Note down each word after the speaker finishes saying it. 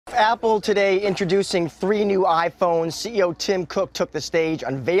Apple today introducing 3 new iPhones. CEO Tim Cook took the stage,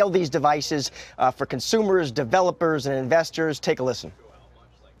 unveiled these devices for consumers, developers, and investors. Take a listen.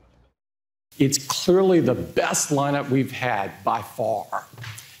 It's clearly the best lineup we've had by far,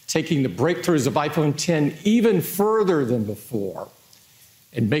 taking the breakthroughs of iPhone 10 even further than before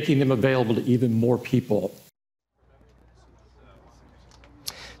and making them available to even more people.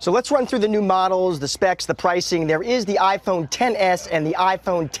 So let's run through the new models, the specs, the pricing. There is the iPhone XS and the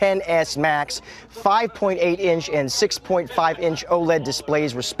iPhone XS Max, 5.8-inch and 6.5-inch OLED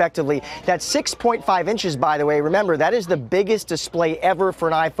displays, respectively. That's 6.5 inches, by the way. Remember, that is the biggest display ever for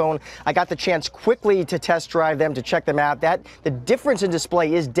an iPhone. I got the chance quickly to test drive them, to check them out. The difference in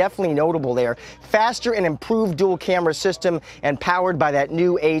display is definitely notable there. Faster and improved dual camera system and powered by that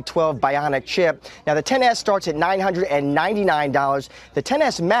new A12 Bionic chip. Now, the XS starts at $999. The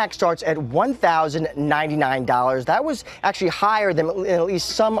XS Max starts at $1,099. That was actually higher than at least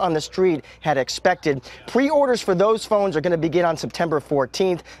some on the street had expected. Pre-orders for those phones are going to begin on September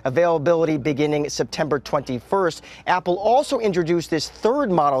 14th. Availability beginning September 21st. Apple also introduced this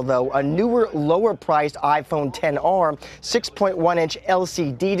third model, though, a newer, lower-priced iPhone XR, 6.1-inch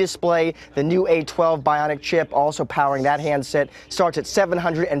LCD display. The new A12 Bionic chip, also powering that handset, starts at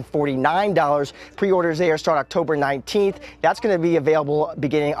 $749. Pre-orders there start October 19th. That's going to be available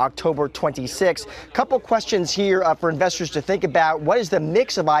beginning October 26th. Couple questions here for investors to think about. What is the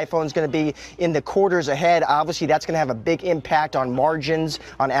mix of iPhones going to be in the quarters ahead? Obviously, that's going to have a big impact on margins,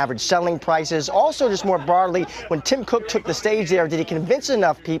 on average selling prices. Also, just more broadly, when Tim Cook took the stage there, did he convince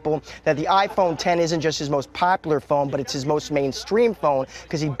enough people that the iPhone X isn't just his most popular phone, but it's his most mainstream phone?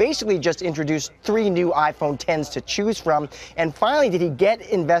 Because he basically just introduced 3 new iPhone Xs to choose from. And finally, did he get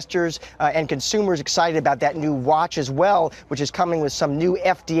investors and consumers excited about that new watch as well, which is coming with some new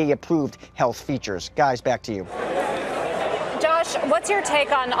FDA-approved health features? Guys, back to you. Josh, what's your take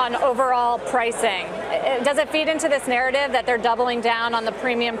on overall pricing? Does it feed into this narrative that they're doubling down on the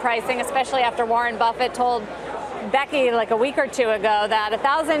premium pricing, especially after Warren Buffett told Becky like a week or two ago that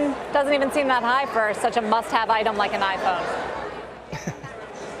 $1,000 doesn't even seem that high for such a must-have item like an iPhone?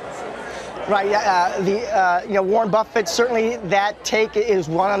 Right, Warren Buffett, certainly that take is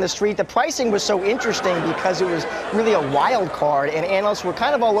one on the street. The pricing was so interesting because it was really a wild card, and analysts were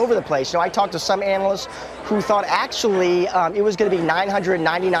kind of all over the place. I talked to some analysts who thought actually it was going to be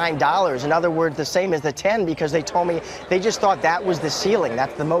 $999. In other words, the same as the 10, because they told me they just thought that was the ceiling.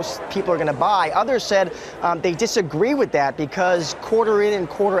 That's the most people are going to buy. Others said they disagree with that because quarter in and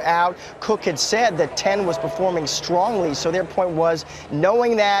quarter out, Cook had said that 10 was performing strongly. So their point was,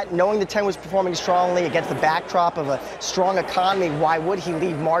 knowing the 10 was performing strongly against the backdrop of a strong economy, why would he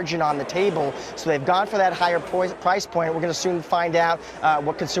leave margin on the table? So they've gone for that higher price point. We're going to soon find out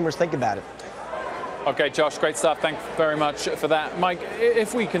what consumers think about it. Okay, Josh, great stuff. Thanks very much for that. Mike,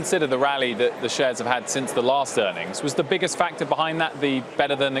 if we consider the rally that the shares have had since the last earnings, was the biggest factor behind that the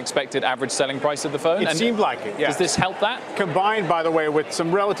better than expected average selling price of the phone? It seemed like it, yeah. Does this help that? Combined, by the way, with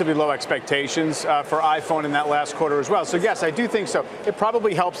some relatively low expectations for iPhone in that last quarter as well. So yes, I do think so. It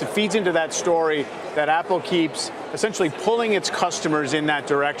probably helps. It feeds into that story that Apple keeps essentially pulling its customers in that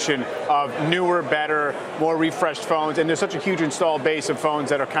direction of newer, better, more refreshed phones. And there's such a huge installed base of phones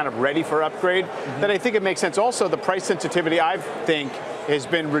that are kind of ready for upgrade that I think it makes sense. Also, the price sensitivity, I think, has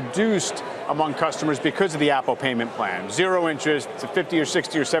been reduced among customers because of the Apple payment plan. 0 interest to $50 or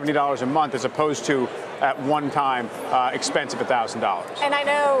 $60 or $70 a month, as opposed to at one-time expense of $1,000. And I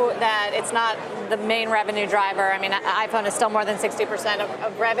know that it's not the main revenue driver. I mean, iPhone is still more than 60%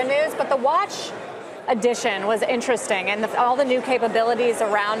 of revenues, but the watch edition was interesting, and all the new capabilities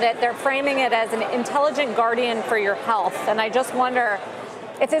around it, they're framing it as an intelligent guardian for your health. And I just wonder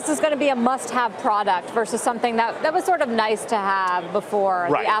if this is going to be a must-have product versus something that was sort of nice to have before,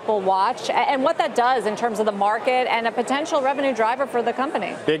 right, the Apple Watch, and what that does in terms of the market and a potential revenue driver for the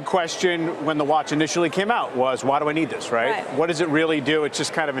company. Big question when the watch initially came out was, why do I need this, right? What does it really do? It's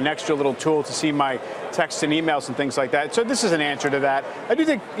just kind of an extra little tool to see my texts and emails and things like that. So this is an answer to that. I do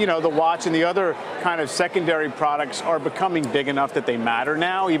think, the watch and the other kind of secondary products are becoming big enough that they matter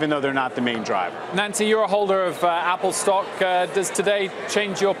now, even though they're not the main driver. Nancy, you're a holder of Apple stock. Does today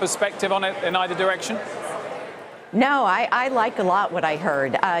change your perspective on it in either direction? No, I like a lot what I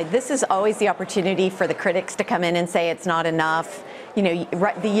heard. This is always the opportunity for the critics to come in and say it's not enough. The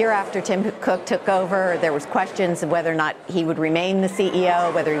year after Tim Cook took over, there was questions of whether or not he would remain the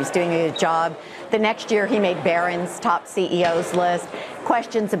CEO, whether he was doing a good job. The next year, he made Barron's top CEOs list.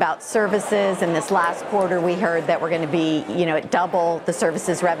 Questions about services. And this last quarter, we heard that we're going to be, at double the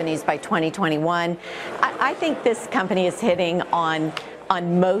services revenues by 2021. I think this company is hitting on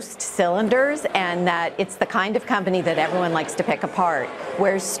on most cylinders, and that it's the kind of company that everyone likes to pick apart.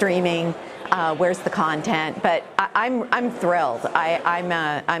 Where's streaming? Where's the content? But I'm thrilled.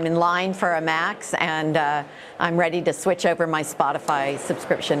 I'm in line for a Max, and I'm ready to switch over my Spotify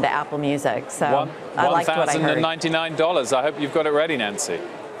subscription to Apple Music. So I liked what I heard. $1,099. I hope you've got it ready, Nancy.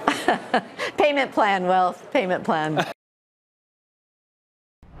 Payment plan, Will. Payment plan.